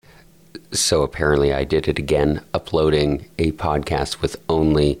So apparently I did it again, uploading a podcast with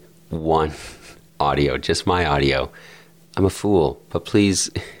only one audio, just my audio. I'm a fool, but please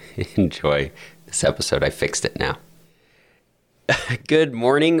enjoy this episode. I fixed it now. Good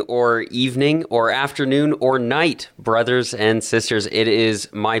morning or evening or afternoon or night, brothers and sisters. It is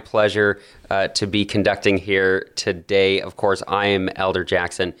my pleasure to be conducting here today. Of course, I am Elder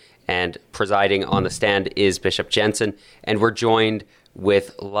Jaxxxon, and presiding on the stand is Bishop Jensen, and we're joined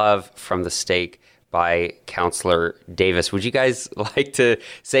with love from the stake by Councilor Davis. Would you guys like to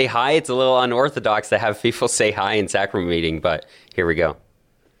say hi? It's a little unorthodox to have people say hi in sacrament meeting, but here we go.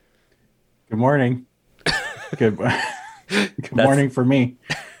 Good morning. Good morning for me.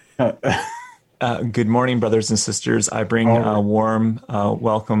 Good morning, brothers and sisters. I bring a warm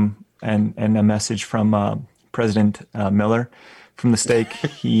welcome and a message from President Miller from the stake.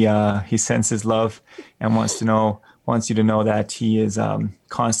 He sends his love and wants you to know that he is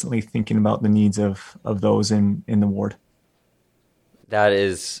constantly thinking about the needs of those in the ward. That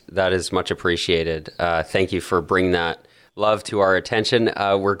is much appreciated. Thank you for bringing that love to our attention.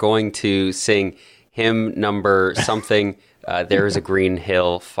 We're going to sing hymn number something. There is a green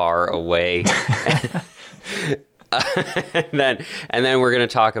hill far away. and then we're going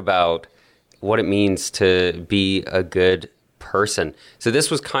to talk about what it means to be a good person. So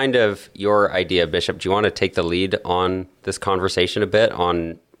this was kind of your idea, Bishop. Do you want to take the lead on this conversation a bit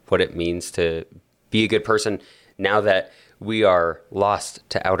on what it means to be a good person now that we are lost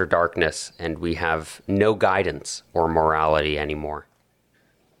to outer darkness and we have no guidance or morality anymore?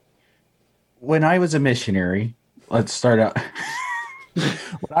 When I was a missionary, let's start out.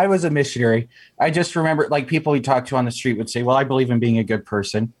 When I was a missionary, I just remember, like, people we talked to on the street would say, well, I believe in being a good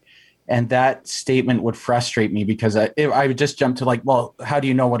person. And that statement would frustrate me because I would just jump to, like, well, how do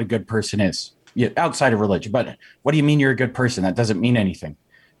you know what a good person is? Outside of religion. But what do you mean you're a good person? That doesn't mean anything.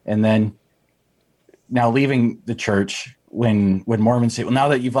 And then now leaving the church, when Mormons say, well, now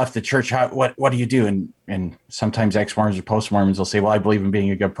that you've left the church, what do you do? And sometimes ex-Mormons or post-Mormons will say, well, I believe in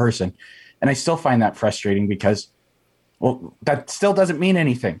being a good person. And I still find that frustrating because, well, that still doesn't mean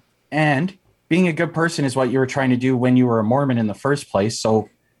anything. And being a good person is what you were trying to do when you were a Mormon in the first place. So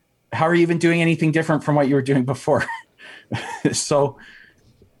how are you even doing anything different from what you were doing before? So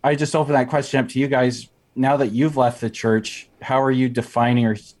I just open that question up to you guys. Now that you've left the church, how are you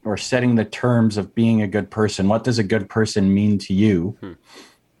defining or setting the terms of being a good person? What does a good person mean to you?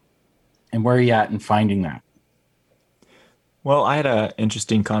 And where are you at in finding that? Well, I had an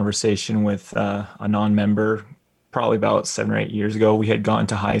interesting conversation with a non-member probably about 7 or 8 years ago. We had gone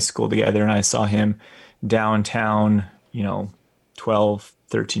to high school together, and I saw him downtown, 12,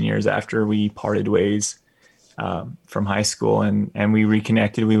 13 years after we parted ways from high school, and we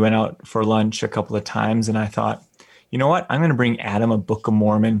reconnected. We went out for lunch a couple of times, and I thought, you know what? I'm going to bring Adam a Book of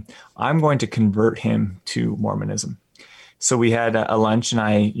Mormon. I'm going to convert him to Mormonism. So we had a lunch,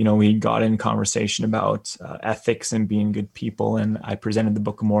 and we got in conversation about ethics and being good people. And I presented the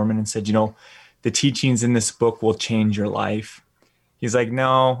Book of Mormon and said, the teachings in this book will change your life. He's like,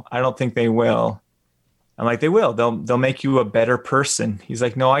 no, I don't think they will. I'm like, they will. They'll make you a better person. He's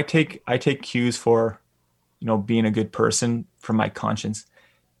like, no, I take cues for, being a good person from my conscience.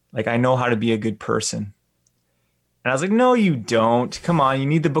 Like, I know how to be a good person. And I was like, no, you don't. Come on, you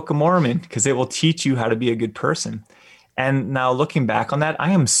need the Book of Mormon because it will teach you how to be a good person. And now looking back on that,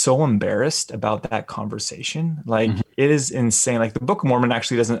 I am so embarrassed about that conversation. Like, It is insane. Like, the Book of Mormon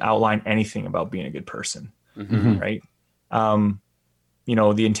actually doesn't outline anything about being a good person, right?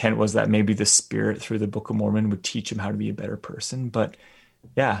 The intent was that maybe the Spirit through the Book of Mormon would teach him how to be a better person. But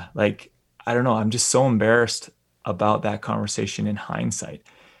yeah, like, I don't know. I'm just so embarrassed about that conversation in hindsight.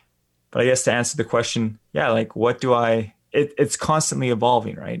 But I guess to answer the question, yeah, like, it's constantly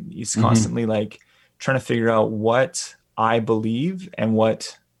evolving, right? It's constantly like trying to figure out what I believe and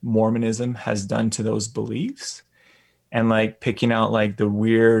what Mormonism has done to those beliefs, and like picking out like the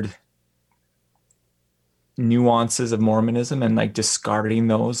weird nuances of Mormonism and like discarding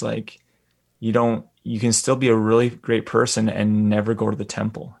those. Like, you can still be a really great person and never go to the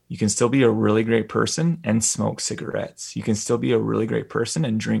temple. You can still be a really great person and smoke cigarettes. You can still be a really great person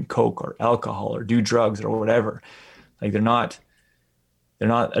and drink Coke or alcohol or do drugs or whatever. Like, they're not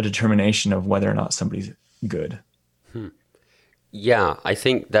a determination of whether or not somebody's good. Yeah, I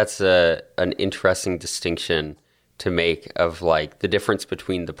think that's an interesting distinction to make of like the difference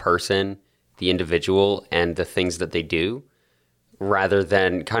between the person, the individual, and the things that they do, rather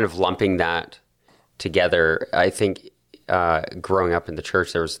than kind of lumping that together. I think growing up in the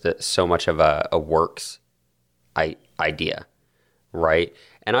church, there was so much of a works idea, right?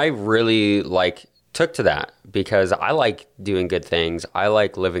 And I really like took to that because I like doing good things. I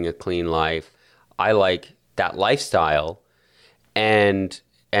like living a clean life. I like that lifestyle. And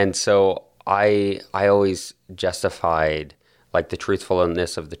so I always justified like the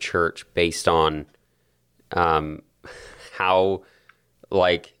truthfulness of the church based on how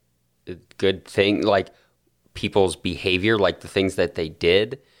like good thing, like people's behavior, like the things that they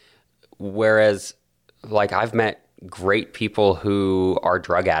did. Whereas like I've met great people who are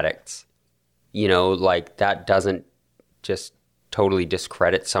drug addicts, like that doesn't just totally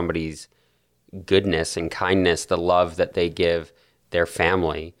discredit somebody's goodness and kindness, the love that they give their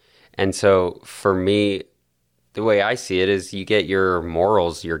family. And so for me, the way I see it is you get your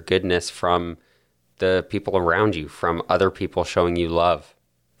morals, your goodness from the people around you, from other people showing you love,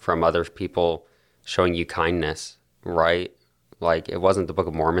 from other people showing you kindness, right? Like it wasn't the Book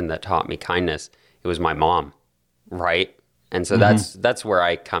of Mormon that taught me kindness. It was my mom, right? And so that's where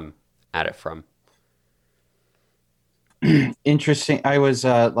I come at it from. Interesting. I was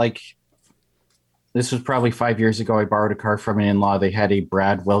this was probably 5 years ago. I borrowed a car from an in-law. They had a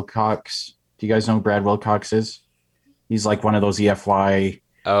Brad Wilcox. Do you guys know who Brad Wilcox is? He's like one of those EFY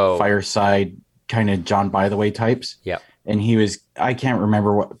fireside kind of John by the way types. Yeah. And I can't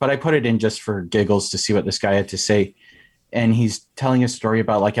remember what, but I put it in just for giggles to see what this guy had to say. And he's telling a story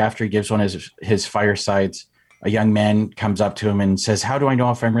about like after he gives one of his firesides, a young man comes up to him and says, how do I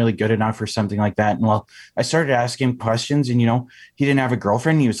know if I'm really good enough or something like that? And well, I started asking him questions and, he didn't have a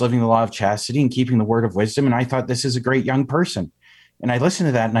girlfriend. He was living the law of chastity and keeping the word of wisdom. And I thought, this is a great young person. And I listened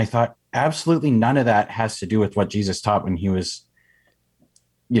to that and I thought, absolutely none of that has to do with what Jesus taught when he was,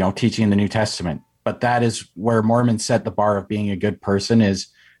 teaching in the New Testament. But that is where Mormons set the bar of being a good person is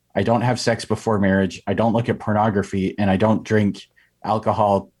I don't have sex before marriage. I don't look at pornography and I don't drink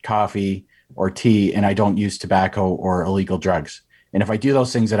alcohol, coffee, or tea, and I don't use tobacco or illegal drugs. And if I do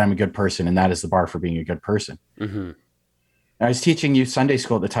those things, then I'm a good person, and that is the bar for being a good person. Mm-hmm. I was teaching youth Sunday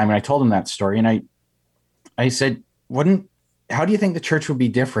school at the time, and I told him that story, and I said, how do you think the church would be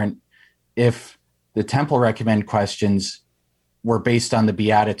different if the temple recommend questions were based on the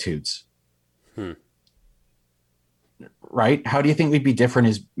Beatitudes? Right? How do you think we'd be different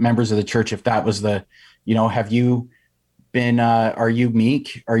as members of the church if that was have you been, are you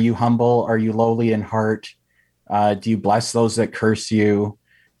meek? Are you humble? Are you lowly in heart? Do you bless those that curse you?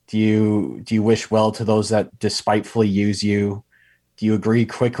 Do you wish well to those that despitefully use you? Do you agree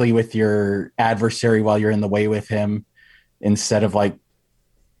quickly with your adversary while you're in the way with him? Instead of like,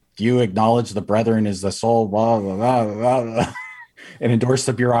 do you acknowledge the brethren is the soul, blah, blah, blah, blah, blah, and endorse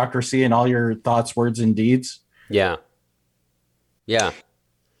the bureaucracy in all your thoughts, words, and deeds? Yeah. Yeah.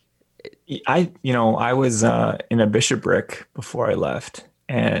 I was in a bishopric before I left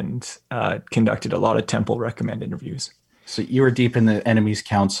and conducted a lot of temple recommend interviews. So you were deep in the enemy's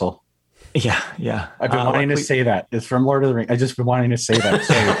council. Yeah, yeah. I've been wanting to say that. It's from Lord of the Rings. I've just been wanting to say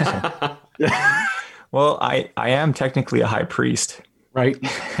that. Well, I am technically a high priest. Right.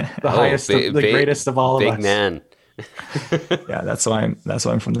 The highest, the greatest of all of us. Big man. Yeah, that's why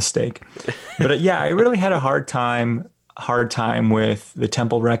I'm from the stake. But I really had a hard time with the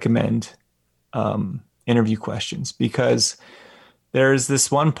temple recommend interview questions, because there's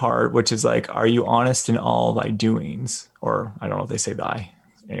this one part which is like, are you honest in all thy doings? Or I don't know if they say thy,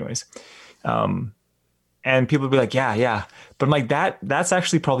 anyways. And people would be like, yeah. But I'm like, that's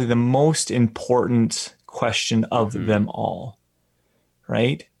actually probably the most important question of them all.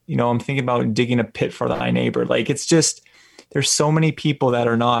 Right? I'm thinking about digging a pit for thy neighbor. Like, it's just, there's so many people that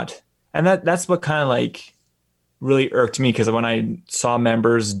are not. And that's what kind of like really irked me, because when I saw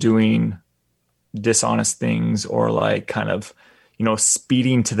members doing dishonest things or like kind of,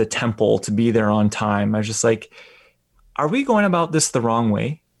 speeding to the temple to be there on time, I was just like, are we going about this the wrong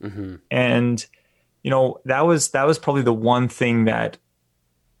way? Mm-hmm. And, that was probably the one thing that,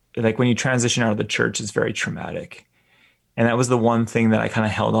 like, when you transition out of the church, is very traumatic. And that was the one thing that I kind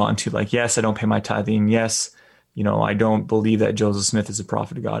of held on to, like, yes, I don't pay my tithing. Yes, I don't believe that Joseph Smith is a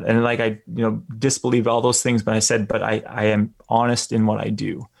prophet of God. And like, I, disbelieved all those things, but I said, but I am honest in what I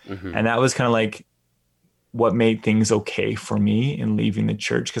do. Mm-hmm. And that was kind of like what made things okay for me in leaving the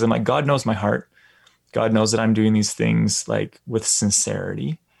church. Cause I'm like, God knows my heart. God knows that I'm doing these things like with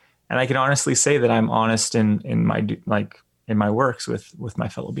sincerity. And I can honestly say that I'm honest in my works with my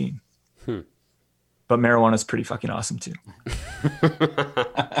fellow being. But marijuana is pretty fucking awesome too.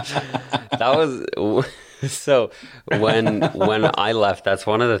 That was so when I left, that's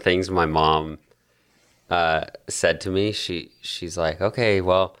one of the things my mom said to me. She's like, okay,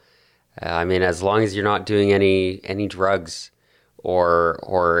 well, I mean, as long as you're not doing any drugs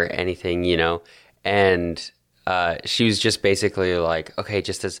or anything, and she was just basically like, okay,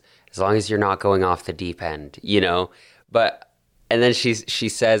 just as long as you're not going off the deep end, But, and then she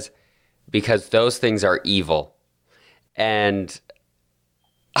says, because those things are evil. And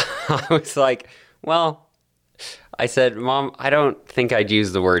I was like, well, I said, Mom, I don't think I'd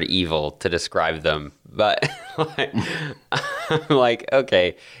use the word evil to describe them. But I'm like,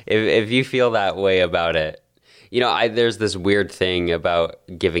 okay, if you feel that way about it, there's this weird thing about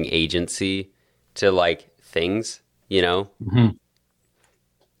giving agency to like things, Mm-hmm.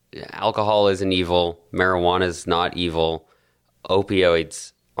 Alcohol isn't evil. Marijuana is not evil.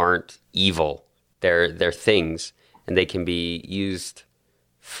 Opioids aren't evil. They're things, and they can be used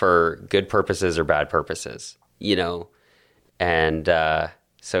for good purposes or bad purposes, And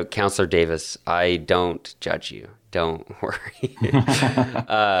so, Councilor Davis, I don't judge you. Don't worry.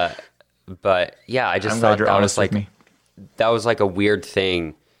 But yeah, I just thought that was like a weird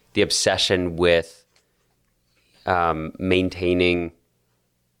thing. The obsession with maintaining,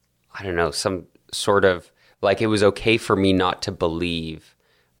 I don't know, some sort of like it was okay for me not to believe,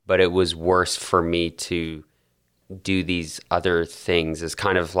 but it was worse for me to do these other things is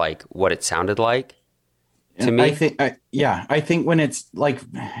kind of like what it sounded like to me. I think when it's like,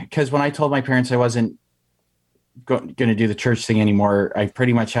 because when I told my parents I wasn't going to do the church thing anymore, I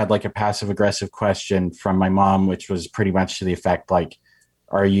pretty much had like a passive aggressive question from my mom, which was pretty much to the effect like,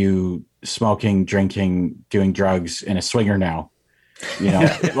 are you smoking, drinking, doing drugs, and a swinger now?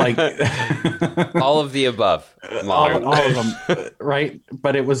 Like all of the above, Mom. all of them, right?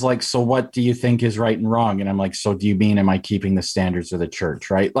 But it was like, so what do you think is right and wrong? And I'm like, so do you mean, am I keeping the standards of the church,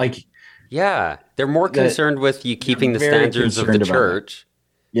 right? Like, yeah, they're more concerned with you keeping the standards of the church,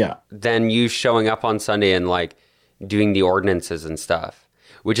 than you showing up on Sunday and like doing the ordinances and stuff,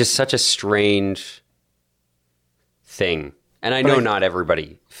 which is such a strange thing. And I know not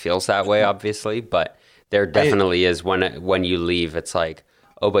everybody feels that way, obviously, but there definitely is when you leave, it's like,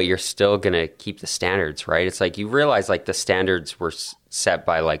 oh, but you're still going to keep the standards, right? It's like you realize like the standards were set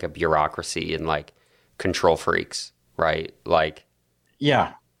by like a bureaucracy and like control freaks, right? Like,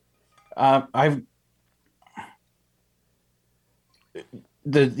 yeah. The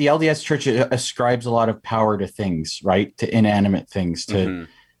LDS Church ascribes a lot of power to things, right? To inanimate things, to,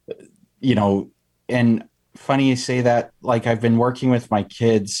 and funny you say that, like I've been working with my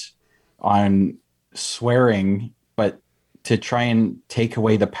kids on swearing, but to try and take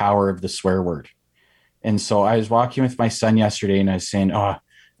away the power of the swear word. And so I was walking with my son yesterday and I was saying, oh,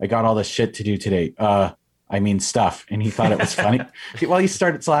 I got all this shit to do today. I mean stuff. And he thought it was funny. Well, he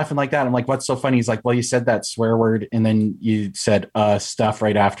started laughing like that. I'm like, what's so funny? He's like, well, you said that swear word and then you said stuff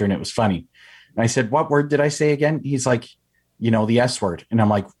right after and it was funny. And I said, what word did I say again? He's like, the S word. And I'm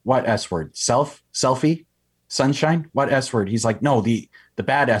like, what S word? Selfie? Sunshine? What S word? He's like, no, the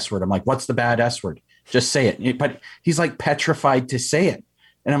bad S word. I'm like, what's the bad S word? Just say it. But he's like petrified to say it.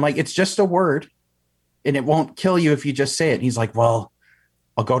 And I'm like, it's just a word and it won't kill you if you just say it. And he's like, well,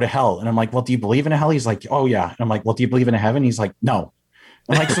 I'll go to hell. And I'm like, well, do you believe in a hell? He's like, oh yeah. And I'm like, well, do you believe in a heaven? He's like, no.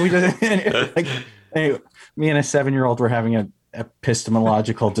 I'm like, so we just like, anyway, me and a 7-year-old were having an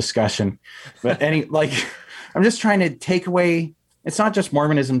epistemological discussion, but I'm just trying to take away. It's not just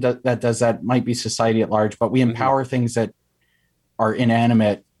Mormonism that does that. It might be society at large, but we empower things that are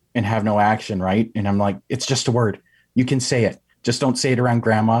inanimate and have no action, right? And I'm like, it's just a word. You can say it. Just don't say it around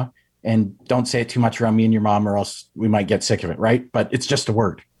grandma and don't say it too much around me and your mom or else we might get sick of it, right? But it's just a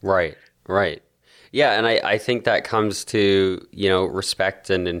word. Right. Yeah, and I think that comes to, respect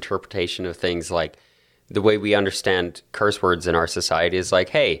and interpretation of things. Like the way we understand curse words in our society is like,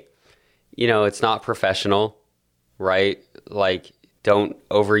 hey, it's not professional, right? Like, don't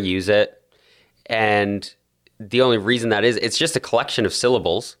overuse it. And the only reason that is, it's just a collection of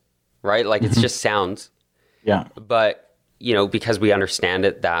syllables, right? Like, it's just sounds. Yeah. But, because we understand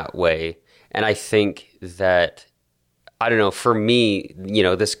it that way. And I think that, I don't know, for me,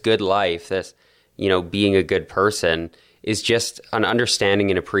 this good life, this, being a good person is just an understanding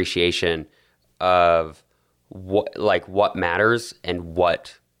and appreciation of what matters and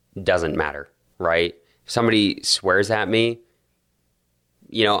what doesn't matter, right? If somebody swears at me,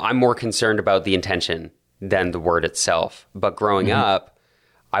 I'm more concerned about the intention than the word itself. But growing up,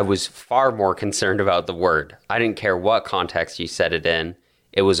 I was far more concerned about the word. I didn't care what context you said it in.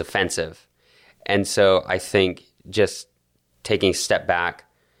 It was offensive. And so I think just taking a step back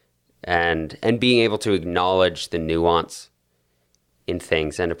and being able to acknowledge the nuance in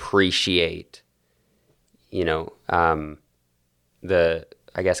things and appreciate, the,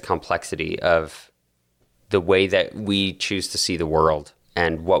 I guess, complexity of the way that we choose to see the world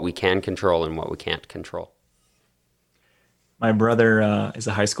and what we can control and what we can't control. My brother is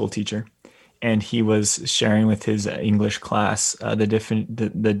a high school teacher, and he was sharing with his English class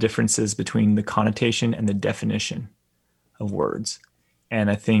the differences between the connotation and the definition of words. And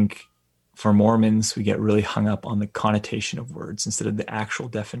I think for Mormons, we get really hung up on the connotation of words instead of the actual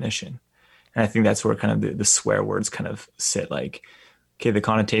definition. And I think that's where kind of the swear words kind of sit. Like, okay, the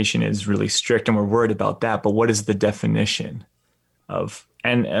connotation is really strict and we're worried about that, but what is the definition of,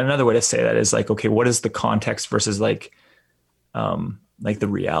 and another way to say that is like, okay, what is the context versus like the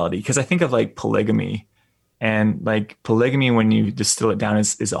reality? Because I think of like polygamy, and like polygamy, when you distill it down,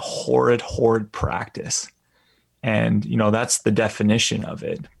 is a horrid practice. And, you know, that's the definition of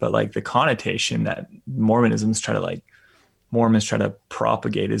it. But like the connotation that Mormons try to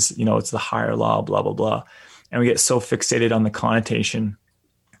propagate is, you know, it's the higher law, blah, blah, blah. And we get so fixated on the connotation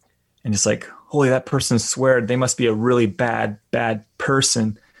and just like, holy, that person sweared, they must be a really bad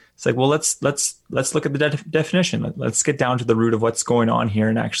person. It's like, well, let's look at the definition. Let's get down to the root of what's going on here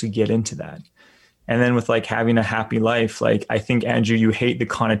and actually get into that. And then with like having a happy life, like I think, Andrew, you hate the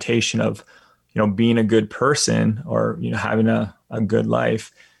connotation of, you know, being a good person or, you know, having a good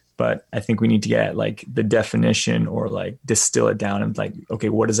life. But I think we need to get like the definition or like distill it down and like, okay,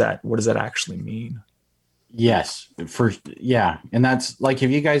 what does that actually mean? Yes. Yeah. And that's like, have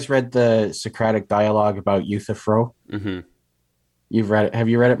you guys read the Socratic dialogue about Euthyphro? Mm-hmm. You've read it. Have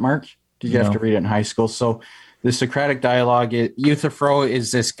you read it, Mark? Did you have to read it in high school? So the Socratic dialogue, Euthyphro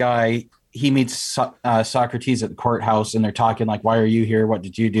is this guy. He meets Socrates at the courthouse and they're talking like, why are you here? What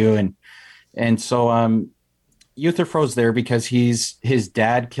did you do? And so Euthyphro's there because his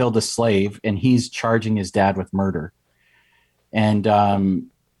dad killed a slave and he's charging his dad with murder. And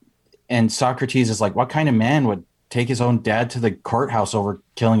Socrates is like, what kind of man would take his own dad to the courthouse over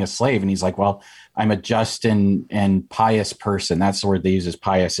killing a slave? And he's like, well, I'm a just and pious person. That's the word they use, is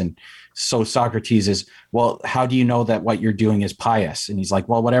pious. And so Socrates is, well, how do you know that what you're doing is pious? And he's like,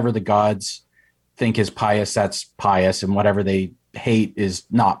 well, whatever the gods think is pious, that's pious. And whatever they hate is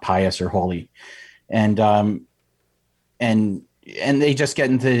not pious or holy. And they just get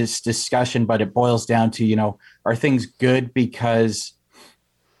into this discussion, but it boils down to, you know, are things good because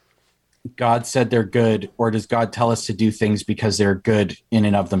God said they're good, or does God tell us to do things because they're good in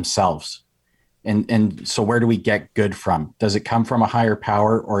and of themselves? And so where do we get good from? Does it come from a higher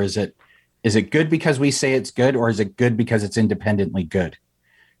power, or is it good because we say it's good, or is it good because it's independently good?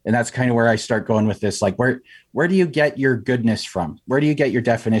 And that's kind of where I start going with this. Like, where do you get your goodness from? Where do you get your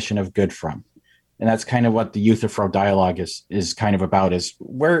definition of good from? And that's kind of what the Euthyphro dialogue is kind of about, is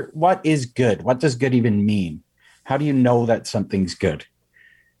what is good? What does good even mean? How do you know that something's good?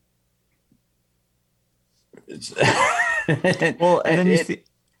 Well, and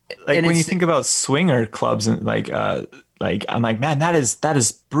then you think about swinger clubs and like I'm like, man, that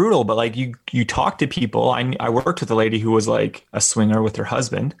is brutal. But like you talk to people. I worked with a lady who was like a swinger with her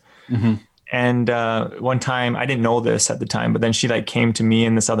husband. Mm-hmm. And one time, I didn't know this at the time, but then she like came to me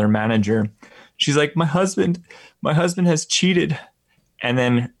and this other manager. She's like, my husband has cheated. And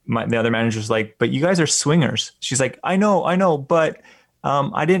then the other manager was like, but you guys are swingers. She's like, I know, but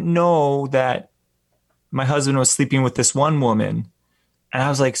I didn't know that my husband was sleeping with this one woman. And I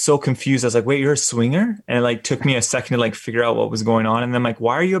was like so confused. I was like, wait, you're a swinger? And it like took me a second to like figure out what was going on. And then I'm like,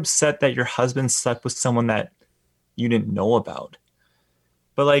 why are you upset that your husband slept with someone that you didn't know about?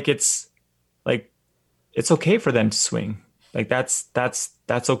 But like it's okay for them to swing. Like that's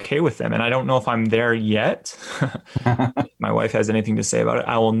okay with them. And I don't know if I'm there yet. My wife has anything to say about it,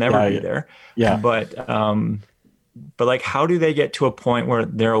 I will never be there. Yeah. But like, how do they get to a point where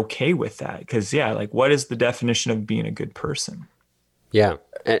they're okay with that? Because like, what is the definition of being a good person? Yeah.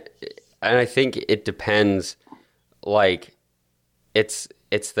 And I think it depends, like it's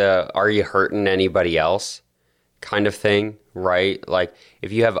the, are you hurting anybody else kind of thing, right? Like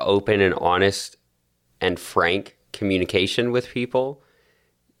if you have open and honest and frank communication with people,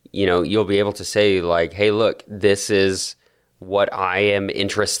 you know, you'll be able to say like, hey, look, this is what I am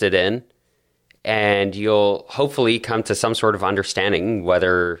interested in. And you'll hopefully come to some sort of understanding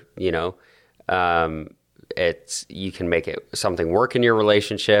whether, you know, you can make it something work in your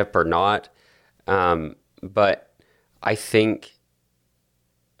relationship or not. But I think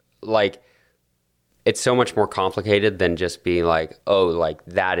like it's so much more complicated than just being like, oh, like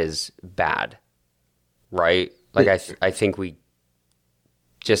that is bad. Right. Like I think we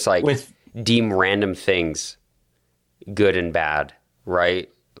just like deem random things good and bad. Right.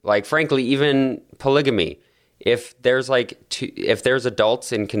 Like, frankly, even polygamy, if there's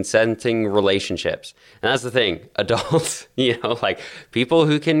adults in consenting relationships, and that's the thing, adults, you know, like people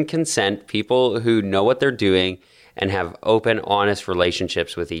who can consent, people who know what they're doing and have open, honest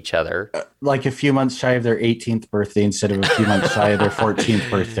relationships with each other. Like a few months shy of their 18th birthday instead of a few months shy of their 14th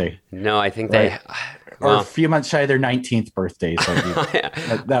birthday. No, I think right? Well, or a few months shy of their 19th birthday. So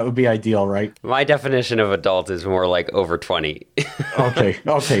that would be ideal, right? My definition of adult is more like over 20. Okay,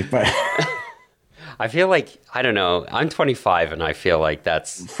 but I feel like, I don't know, I'm 25 and I feel like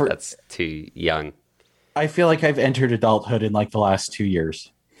that's too young. I feel like I've entered adulthood in like the last 2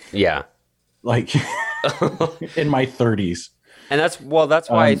 years. Yeah. Like in my 30s. And that's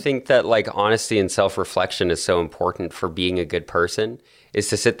why I think that like honesty and self-reflection is so important for being a good person, is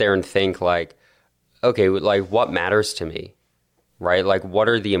to sit there and think like, okay, like what matters to me, right? Like what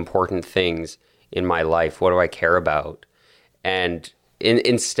are the important things in my life? What do I care about? And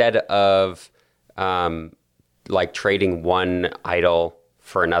instead of like trading one idol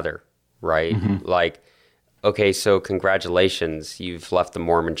for another, right? Mm-hmm. Like, okay, so congratulations, you've left the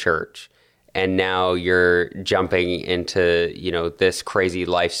Mormon church. And now you're jumping into, this crazy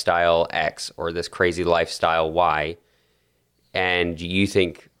lifestyle X or this crazy lifestyle Y. And you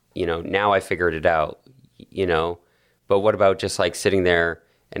think, now I figured it out, But what about just like sitting there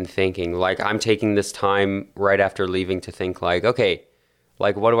and thinking, like, I'm taking this time right after leaving to think like, okay,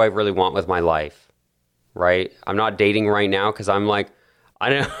 like, what do I really want with my life, right? I'm not dating right now because I'm like,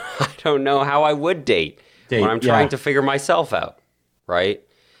 I don't know how I would date when I'm trying to figure myself out, right?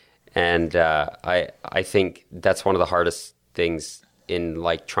 And I think that's one of the hardest things in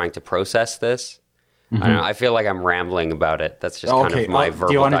like trying to process this. Mm-hmm. I don't know, I feel like I'm rambling about it. That's just kind of my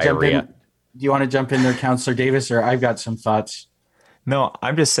verbal diarrhea. Do you want to jump in there, Councilor Davis, or I've got some thoughts? No,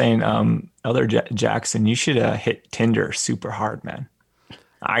 I'm just saying, Elder Jaxxxon, you should hit Tinder super hard, man.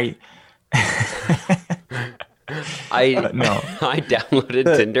 I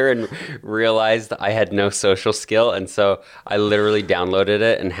downloaded Tinder and realized I had no social skill, and so I literally downloaded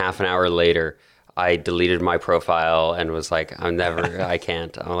it, and half an hour later I deleted my profile and was like, I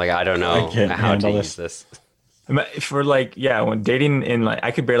can't. I'm like, I don't know how to use this. For like, when dating in like,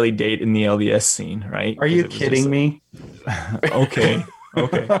 I could barely date in the LDS scene, right? Are you kidding me? Okay.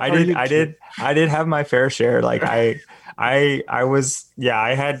 I did have my fair share. Like I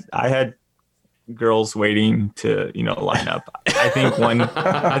had girls waiting to line up. I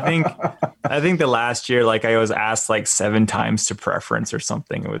think the last year, like I was asked like 7 times to preference or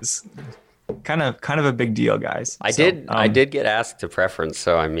something. It was kind of a big deal, guys. I did get asked to preference,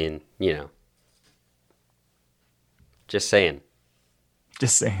 so I mean, just saying.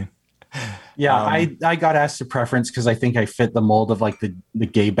 Yeah, I got asked to preference because I think I fit the mold of like the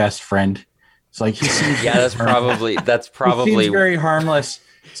gay best friend. It's like he seems that's probably he seems very harmless.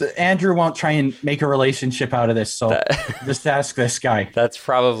 So Andrew won't try and make a relationship out of this. So just ask this guy. That's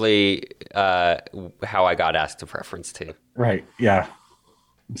probably how I got asked to preference too. Right. Yeah.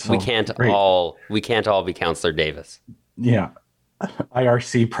 So, we can't all be Councilor Davis. Yeah.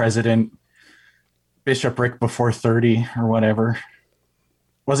 IRC president, bishopric before 30 or whatever.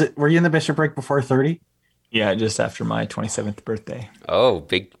 Were you in the bishopric before 30? Yeah, just after my 27th birthday. Oh,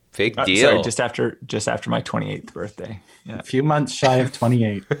 big deal. Sorry, just after my 28th birthday. Yeah. A few months shy of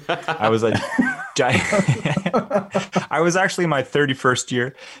 28. I was like, I was actually my 31st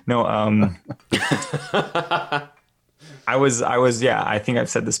year. No, I was, I think I've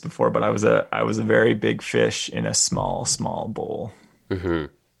said this before, but I was a very big fish in a small bowl. Mm-hmm.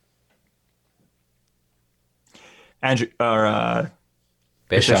 Andrew, or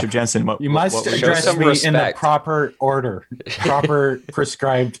Bishop Jensen, you must address me in the proper order, proper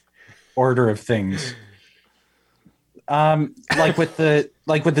prescribed order of things. Like with the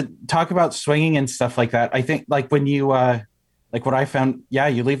talk about swinging and stuff like that. I think like when you like what I found,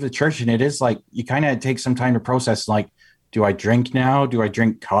 you leave the church and it is like you kind of take some time to process. Like, do I drink now? Do I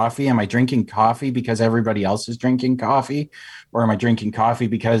drink coffee? Am I drinking coffee because everybody else is drinking coffee, or am I drinking coffee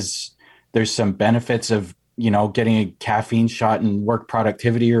because there's some benefits of getting a caffeine shot and work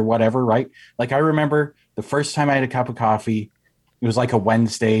productivity or whatever, right? Like I remember the first time I had a cup of coffee, it was like a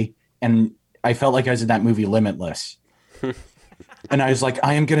Wednesday, and I felt like I was in that movie Limitless. And I was like,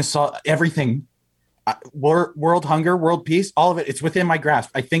 I am going to solve everything. World hunger, world peace, all of it. It's within my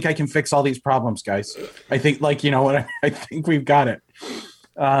grasp. I think I can fix all these problems, guys. I think I think we've got it.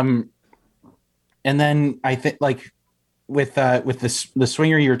 And then I think like with the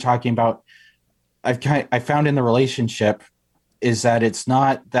swinger you were talking about, I found in the relationship is that it's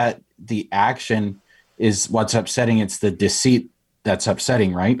not that the action is what's upsetting. It's the deceit that's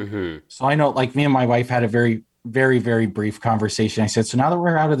upsetting. Right. Mm-hmm. So I know like me and my wife had a very, very, very brief conversation. I said, so now that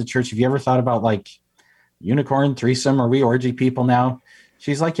we're out of the church, have you ever thought about like unicorn threesome? Are we orgy people now?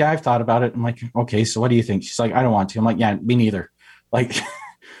 She's like, yeah, I've thought about it. I'm like, okay, so what do you think? She's like, I don't want to. I'm like, yeah, me neither. Like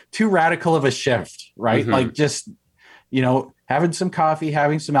too radical of a shift. Right. Mm-hmm. Like just having some coffee,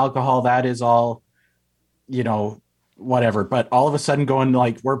 having some alcohol, that is all, whatever. But all of a sudden going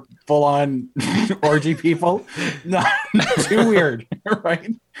like we're full on orgy people, not too weird,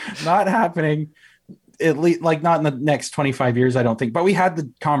 right? Not happening. At least like not in the next 25 years, I don't think. But we had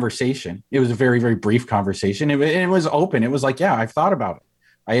the conversation. It was a very, very brief conversation. It was open. It was like, yeah, I've thought about it.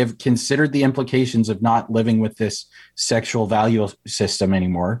 I have considered the implications of not living with this sexual value system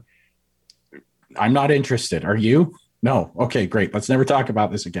anymore. I'm not interested. Are you? No. Okay, great. Let's never talk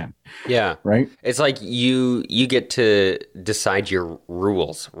about this again. Yeah. Right. It's like you get to decide your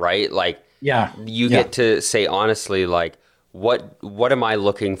rules, right? Like, yeah, you get to say honestly, like, what am I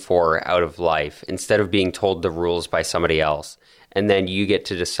looking for out of life instead of being told the rules by somebody else? And then you get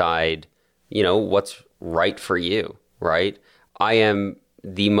to decide, what's right for you, right? I am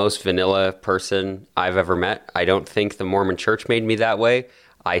the most vanilla person I've ever met. I don't think the Mormon Church made me that way.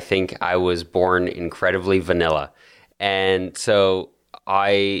 I think I was born incredibly vanilla. And so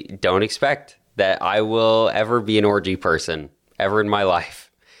I don't expect that I will ever be an orgy person ever in my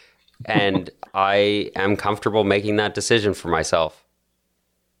life. And I am comfortable making that decision for myself.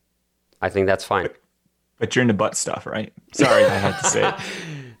 I think that's fine. But you're into butt stuff, right? Sorry, I had to say it.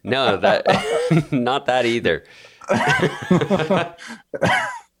 No, that not that either.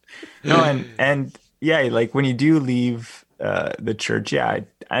 No, and yeah, like when you do leave the church,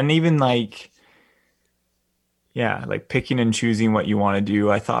 and even like picking and choosing what you want to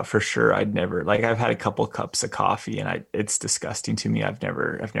do. I thought for sure I'd never, like, I've had a couple cups of coffee and it's disgusting to me. I've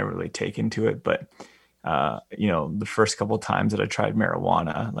never really taken to it, but the first couple of times that I tried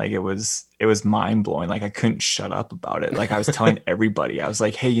marijuana, like it was mind blowing. Like I couldn't shut up about it. Like I was telling everybody, I was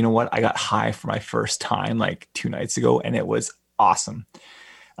like, hey, you know what? I got high for my first time like 2 nights ago and it was awesome.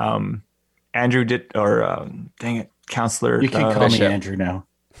 Andrew did, or dang it, Councilor. You can call me Andrew now.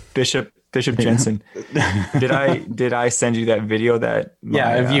 Bishop Jensen. Did I send you that video that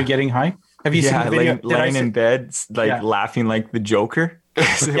of you getting high? Have you seen the video? Laying in bed, laughing like the Joker?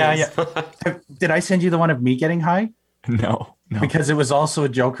 Did I send you the one of me getting high? No. Because it was also a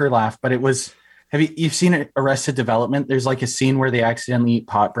Joker laugh, but it was, you've seen Arrested Development? There's like a scene where they accidentally eat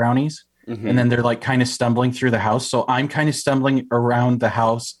pot brownies. Mm-hmm. And then they're like kind of stumbling through the house. So I'm kind of stumbling around the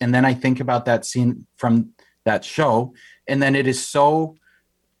house. And then I think about that scene from that show. And then it is so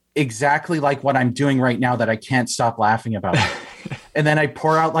exactly like what I'm doing right now that I can't stop laughing about it. And then I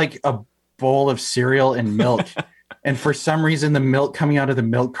pour out like a bowl of cereal and milk. And for some reason, the milk coming out of the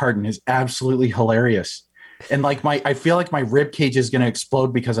milk carton is absolutely hilarious. And like I feel like my rib cage is going to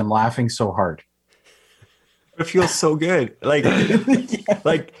explode because I'm laughing so hard. It feels so good. Like,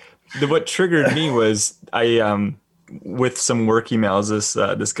 what triggered me was I, with some work emails,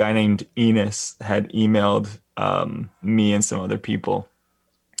 this guy named Enos had emailed me and some other people.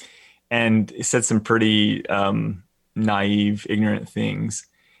 And he said some pretty naive, ignorant things.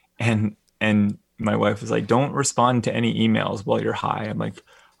 And my wife was like, don't respond to any emails while you're high. I'm like,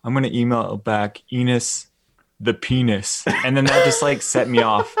 I'm going to email back Enos the penis. And then that just like set me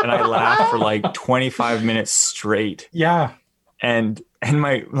off. And I laughed for like 25 minutes straight. Yeah. And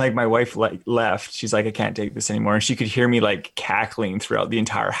my wife like left. She's like, I can't take this anymore. And she could hear me like cackling throughout the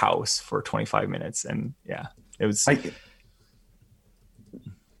entire house for 25 minutes. And yeah, it was...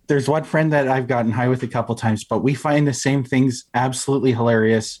 There's one friend that I've gotten high with a couple times, but we find the same things absolutely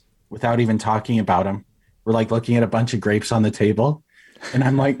hilarious without even talking about them. We're like looking at a bunch of grapes on the table and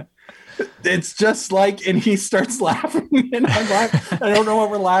I'm like, it's just like, and he starts laughing and I'm laughing. I don't know what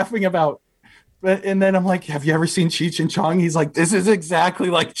we're laughing about. And then I'm like, have you ever seen Cheech and Chong? He's like, this is exactly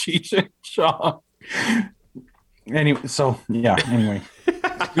like Cheech and Chong. Anyway, so yeah, anyway.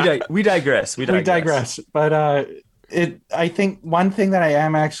 We digress. But I think one thing that I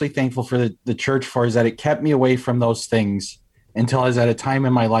am actually thankful for the church for is that it kept me away from those things until I was at a time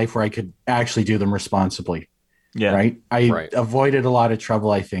in my life where I could actually do them responsibly. Yeah. Right. I avoided a lot of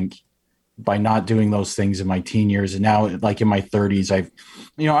trouble, I think, by not doing those things in my teen years. And now, like in my 30s,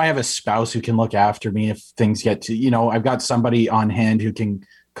 I have a spouse who can look after me if things get to, I've got somebody on hand who can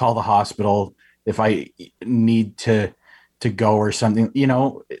call the hospital if I need to go or something,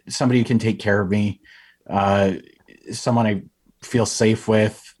 somebody who can take care of me, someone I feel safe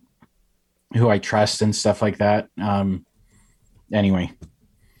with, who I trust and stuff like that. Anyway,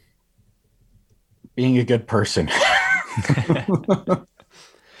 being a good person.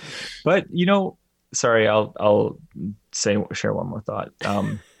 But sorry, I'll share one more thought.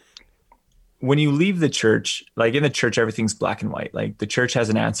 When you leave the church, like in the church, everything's black and white. Like the church has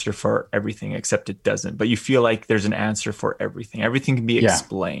an answer for everything, except it doesn't. But you feel like there's an answer for everything. Everything can be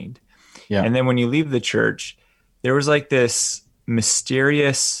explained. Yeah. And then when you leave the church, there was like this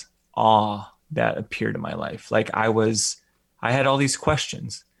mysterious awe that appeared in my life. Like I had all these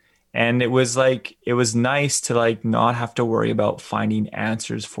questions, and it was nice to like not have to worry about finding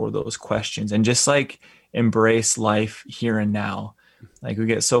answers for those questions and just like embrace life here and now. Like we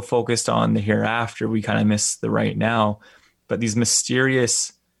get so focused on the hereafter, we kind of miss the right now. But these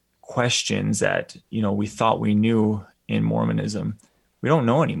mysterious questions that, we thought we knew in Mormonism, we don't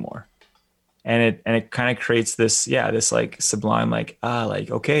know anymore. And it kind of creates this like sublime, like,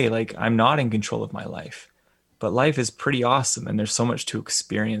 okay, like I'm not in control of my life, but life is pretty awesome. And there's so much to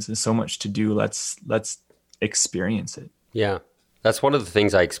experience and so much to do. Let's experience it. Yeah. That's one of the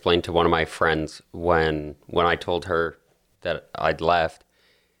things I explained to one of my friends when I told her that I'd left.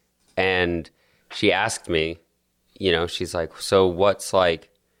 And she asked me, she's like, so what's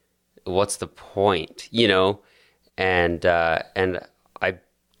the point, And I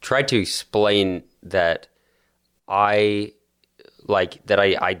tried to explain that I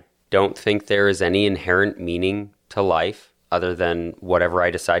don't think there is any inherent meaning to life other than whatever I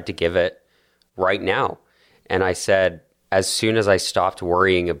decide to give it right now. And I said, as soon as I stopped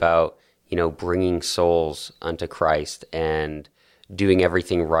worrying about, bringing souls unto Christ and doing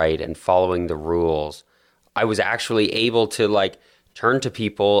everything right and following the rules, I was actually able to like turn to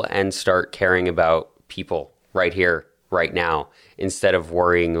people and start caring about people right here, right now, instead of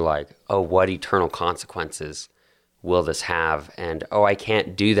worrying like, oh, what eternal consequences will this have? And, oh, I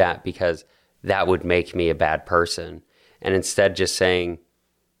can't do that because that would make me a bad person. And instead just saying,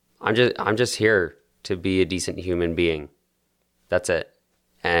 I'm just here to be a decent human being. That's it.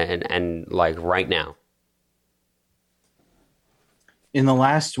 And like right now. In the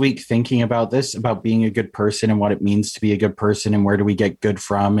last week, thinking about this, about being a good person and what it means to be a good person and where do we get good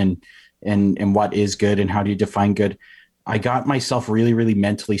from and what is good and how do you define good, I got myself really, really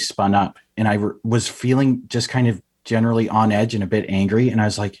mentally spun up, and I was feeling just kind of generally on edge and a bit angry. And I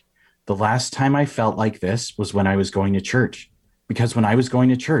was like, the last time I felt like this was when I was going to church, because when I was going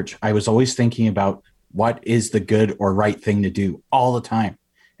to church, I was always thinking about what is the good or right thing to do all the time.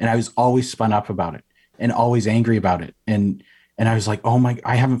 And I was always spun up about it and always angry about it. And I was like, oh my,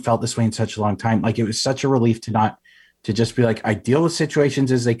 I haven't felt this way in such a long time. Like it was such a relief to just be like, I deal with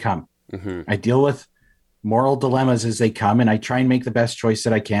situations as they come. Mm-hmm. I deal with moral dilemmas as they come, and I try and make the best choice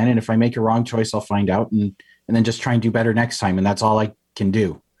that I can. And if I make a wrong choice, I'll find out and then just try and do better next time. And that's all I can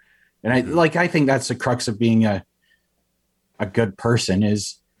do. And I think that's the crux of being a good person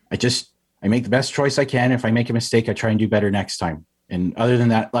is I make the best choice I can. If I make a mistake, I try and do better next time. And other than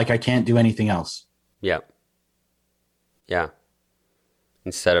that, like I can't do anything else. Yeah. Yeah.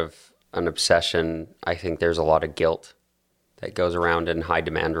 Instead of an obsession, I think there's a lot of guilt that goes around in high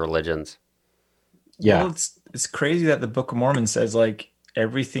demand religions. Yeah. Well, it's crazy that the Book of Mormon says like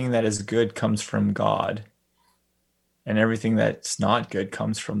everything that is good comes from God and everything that's not good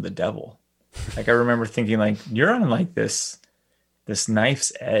comes from the devil. Like I remember thinking like you're on like this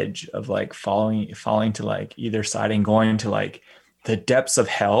knife's edge of like falling to like either side and going to like the depths of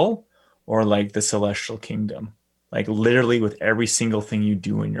hell or like the celestial kingdom, like literally with every single thing you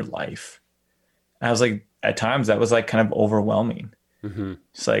do in your life. And I was like, at times that was like kind of overwhelming. Mm-hmm.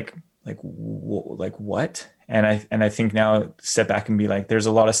 It's like what? And I think now step back and be like, there's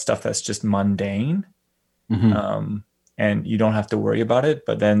a lot of stuff that's just mundane. Mm-hmm. And you don't have to worry about it.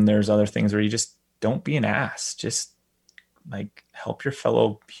 But then there's other things where you just don't be an ass. Just like help your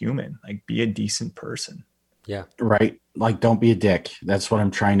fellow human, like be a decent person. Yeah. Right. Like don't be a dick. That's what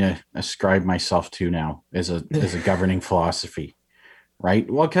I'm trying to ascribe myself to now as a governing philosophy. Right.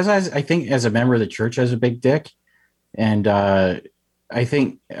 Well, because I think as a member of the church, I was a big dick. And I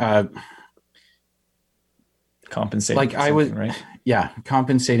think compensating. Like I was, right? Yeah,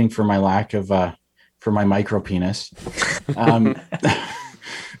 compensating for my lack of for my micro penis.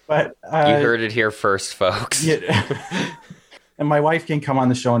 But you heard it here first, folks. Yeah, and my wife can come on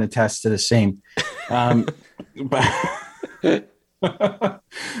the show and attest to the same. But I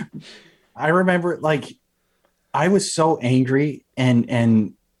remember, like, I was so angry,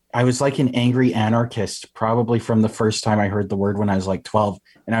 and I was like an angry anarchist, probably from the first time I heard the word when I was like 12,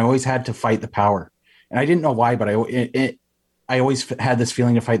 and I always had to fight the power, and I didn't know why, but I always had this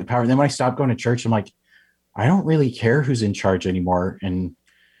feeling to fight the power. And then when I stopped going to church, I'm like, I don't really care who's in charge anymore, and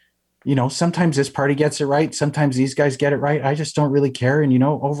you know, sometimes this party gets it right. Sometimes these guys get it right. I just don't really care. And, you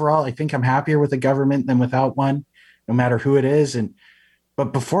know, overall, I think I'm happier with a government than without one, no matter who it is.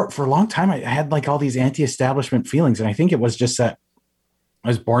 But for a long time, I had like all these anti-establishment feelings. And I think it was just that I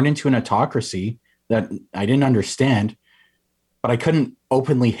was born into an autocracy that I didn't understand, but I couldn't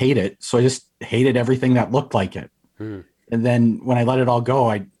openly hate it. So I just hated everything that looked like it. And then when I let it all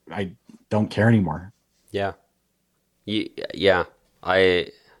go, I don't care anymore. Yeah. Yeah.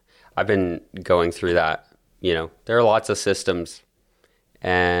 I've been going through that. There are lots of systems,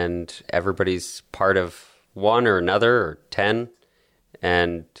 and everybody's part of one or another or 10.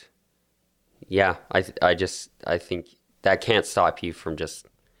 And yeah, I think that can't stop you from just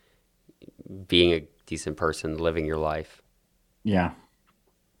being a decent person, living your life. Yeah.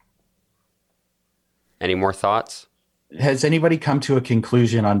 Any more thoughts? Has anybody come to a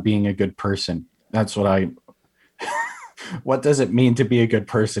conclusion on being a good person? That's what what does it mean to be a good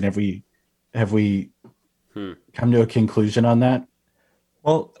person? Have we come to a conclusion on that?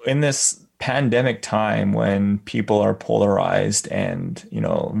 Well, in this pandemic time when people are polarized and,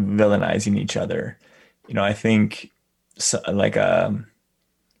 villainizing each other, I think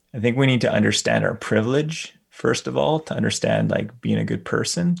I think we need to understand our privilege, first of all, to understand like being a good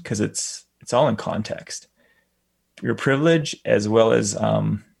person, because it's all in context. Your privilege, as well as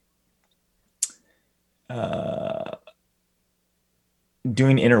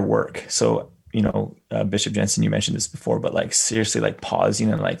doing inner work. So, Bishop Jensen, you mentioned this before, but like seriously, like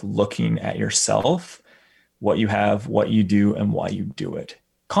pausing and like looking at yourself, what you have, what you do, and why you do it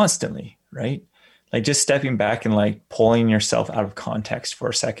constantly, right? Like just stepping back and like pulling yourself out of context for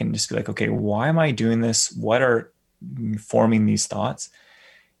a second, just be like, okay, why am I doing this? What are forming these thoughts?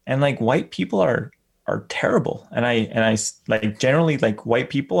 And like white people are terrible. And I like generally like white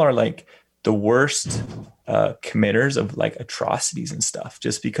people are like the worst committers of like atrocities and stuff,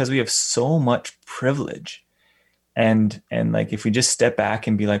 just because we have so much privilege. And like, if we just step back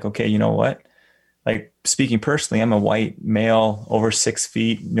and be like, okay, you know what? Like speaking personally, I'm a white male over 6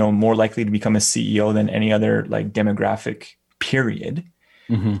 feet, more likely to become a CEO than any other like demographic period.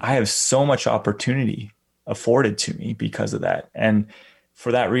 Mm-hmm. I have so much opportunity afforded to me because of that. And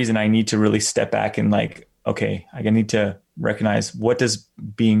for that reason, I need to really step back and like, okay, I need to recognize, what does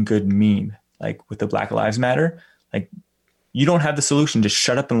being good mean? Like with the Black Lives Matter, like you don't have the solution. Just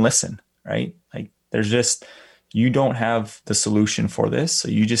shut up and listen, right? Like you don't have the solution for this. So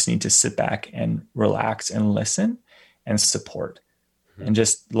you just need to sit back and relax and listen and support. Mm-hmm. And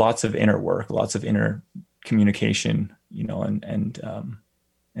just lots of inner work, lots of inner communication,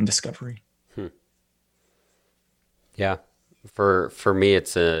 and discovery. Yeah. For me,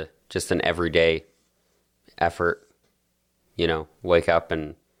 it's just an everyday effort, wake up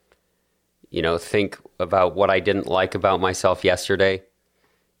and, think about what I didn't like about myself yesterday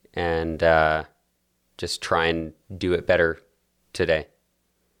and, just try and do it better today.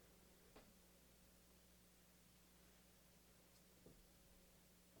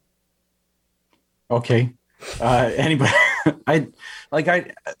 Okay. Anybody?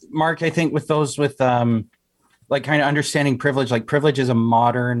 Mark, I think with those, like kind of understanding privilege, like privilege is a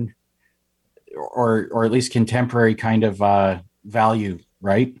modern or at least contemporary kind of value,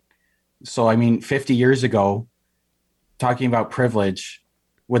 right? So, I mean, 50 years ago, talking about privilege,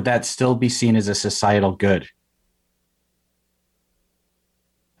 would that still be seen as a societal good?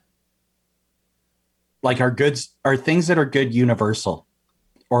 Like are things that are good universal,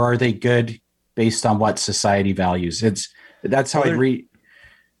 or are they good based on what society values? That's how I'd read.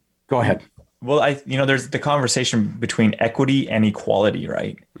 Go ahead. Well, there's the conversation between equity and equality,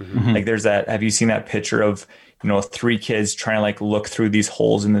 right? Mm-hmm. Like there's that, have you seen that picture of, 3 kids trying to like look through these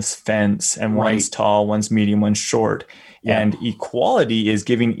holes in this fence, and one's tall, one's medium, one's short. Yeah. And equality is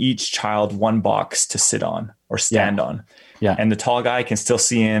giving each child one box to sit on or stand on. Yeah. And the tall guy can still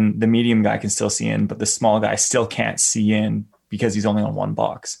see in, the medium guy can still see in, but the small guy still can't see in because he's only on one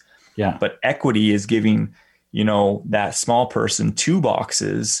box. Yeah. But equity is giving, that small person 2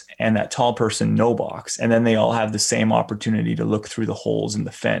 boxes and that tall person no box. And then they all have the same opportunity to look through the holes in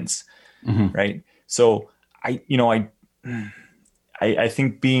the fence. Mm-hmm. Right. So I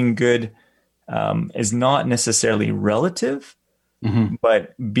think being good is not necessarily relative, mm-hmm.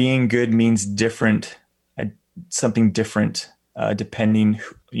 but being good means different, something different, depending,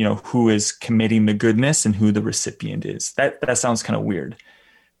 who is committing the goodness and who the recipient is. That sounds kind of weird,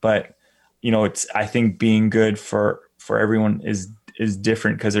 but I think being good for everyone is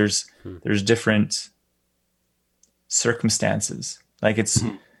different, because there's different circumstances. Like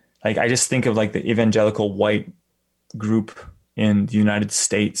mm-hmm. like I just think of like the evangelical white group in the United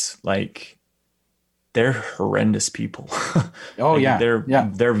States, like they're horrendous people. Oh like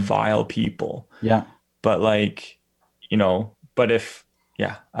they're vile people. Yeah. But like, but if,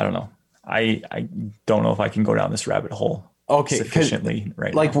 I don't know. I don't know if I can go down this rabbit hole. Okay, sufficiently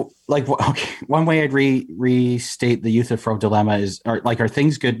right now. Okay, one way I'd restate the Euthyphro dilemma is, are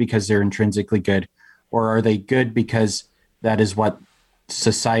things good because they're intrinsically good, or are they good because that is what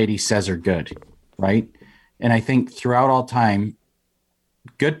society says are good, right? And I think throughout all time,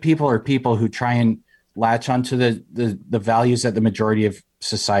 good people are people who try and latch onto the values that the majority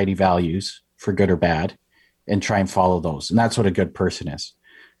society values for good or bad and try and follow those. And that's what a good person is.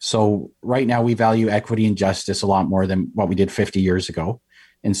 So right now we value equity and justice a lot more than what we did 50 years ago.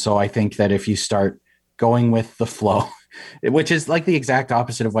 And so I think that if you start going with the flow, which is like the exact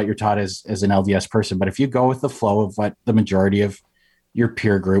opposite of what you're taught as an LDS person, but if you go with the flow of what the majority of your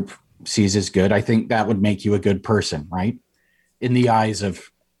peer group sees as good, I think that would make you a good person, right? In the eyes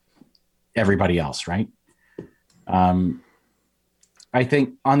of everybody else, right? I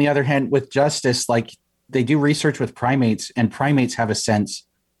think on the other hand, with justice, like they do research with primates, and primates have a sense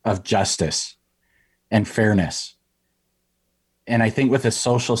of justice and fairness. And I think with a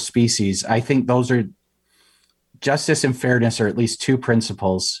social species, I think those are justice and fairness are at least two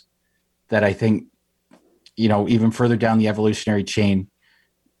principles that I think, even further down the evolutionary chain,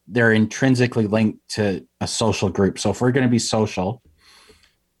 they're intrinsically linked to a social group. So if we're going to be social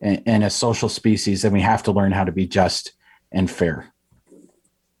and a social species, then we have to learn how to be just and fair.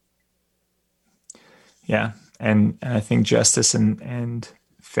 Yeah. And I think justice and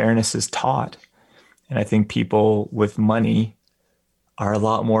fairness is taught. And I think people with money are a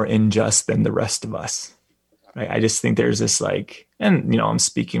lot more unjust than the rest of us. Right? I just think there's this I'm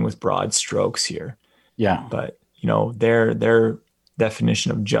speaking with broad strokes here. Yeah. But, their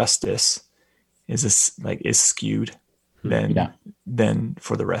definition of justice is skewed than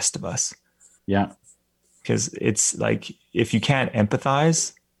for the rest of us. Yeah. Because it's like, if you can't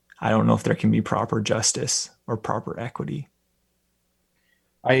empathize, I don't know if there can be proper justice or proper equity.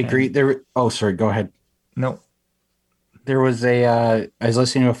 I agree. Sorry, go ahead. No. There was I was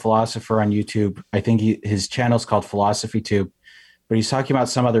listening to a philosopher on YouTube. I think his channel's called Philosophy Tube, but he's talking about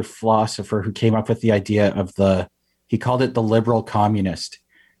some other philosopher who came up with the idea of he called it the liberal communist.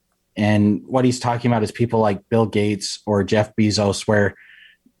 And what he's talking about is people like Bill Gates or Jeff Bezos, where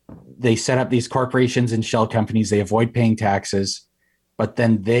they set up these corporations and shell companies. They avoid paying taxes, but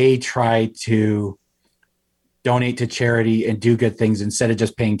then they try to donate to charity and do good things instead of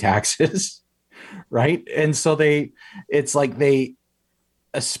just paying taxes. Right. And so it's like they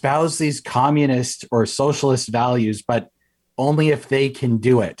espouse these communist or socialist values, but only if they can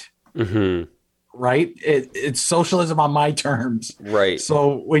do it. Mm-hmm. Right. It's socialism on my terms. Right.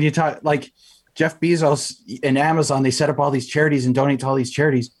 So when you talk like Jeff Bezos and Amazon, they set up all these charities and donate to all these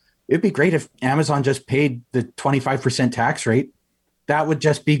charities. It'd be great if Amazon just paid the 25% tax rate. That would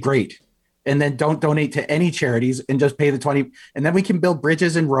just be great. And then don't donate to any charities and just pay the 20. And then we can build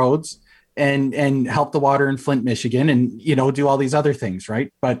bridges and roads and help the water in Flint, Michigan, and, do all these other things.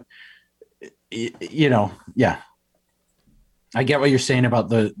 Right. But, yeah, I get what you're saying about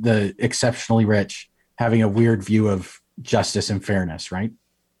the exceptionally rich having a weird view of justice and fairness. Right.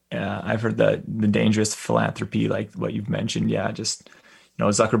 Yeah. I've heard the dangerous philanthropy, like what you've mentioned. Yeah. Just,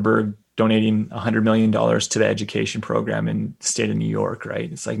 Zuckerberg donating $100 million to the education program in the state of New York.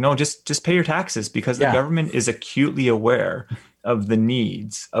 Right. It's like, no, just pay your taxes, because the government is acutely aware of the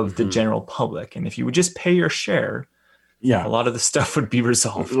needs of the general public. And if you would just pay your share, a lot of the stuff would be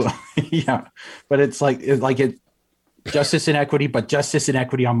resolved. Yeah. But it's justice and equity, but justice and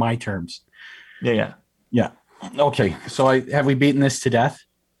equity on my terms. Yeah. Okay. So have we beaten this to death?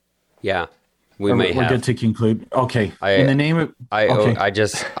 Yeah, we're good to conclude. Okay. In the name of, I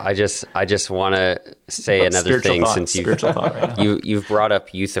just want to say another thing, since you've brought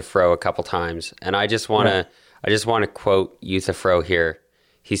up Euthyphro a couple times, and I just want to quote Euthyphro here.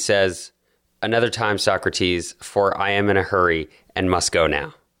 He says, "Another time, Socrates, for I am in a hurry and must go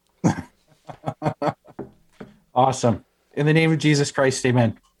now." Awesome. In the name of Jesus Christ,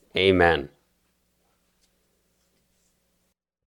 amen. Amen.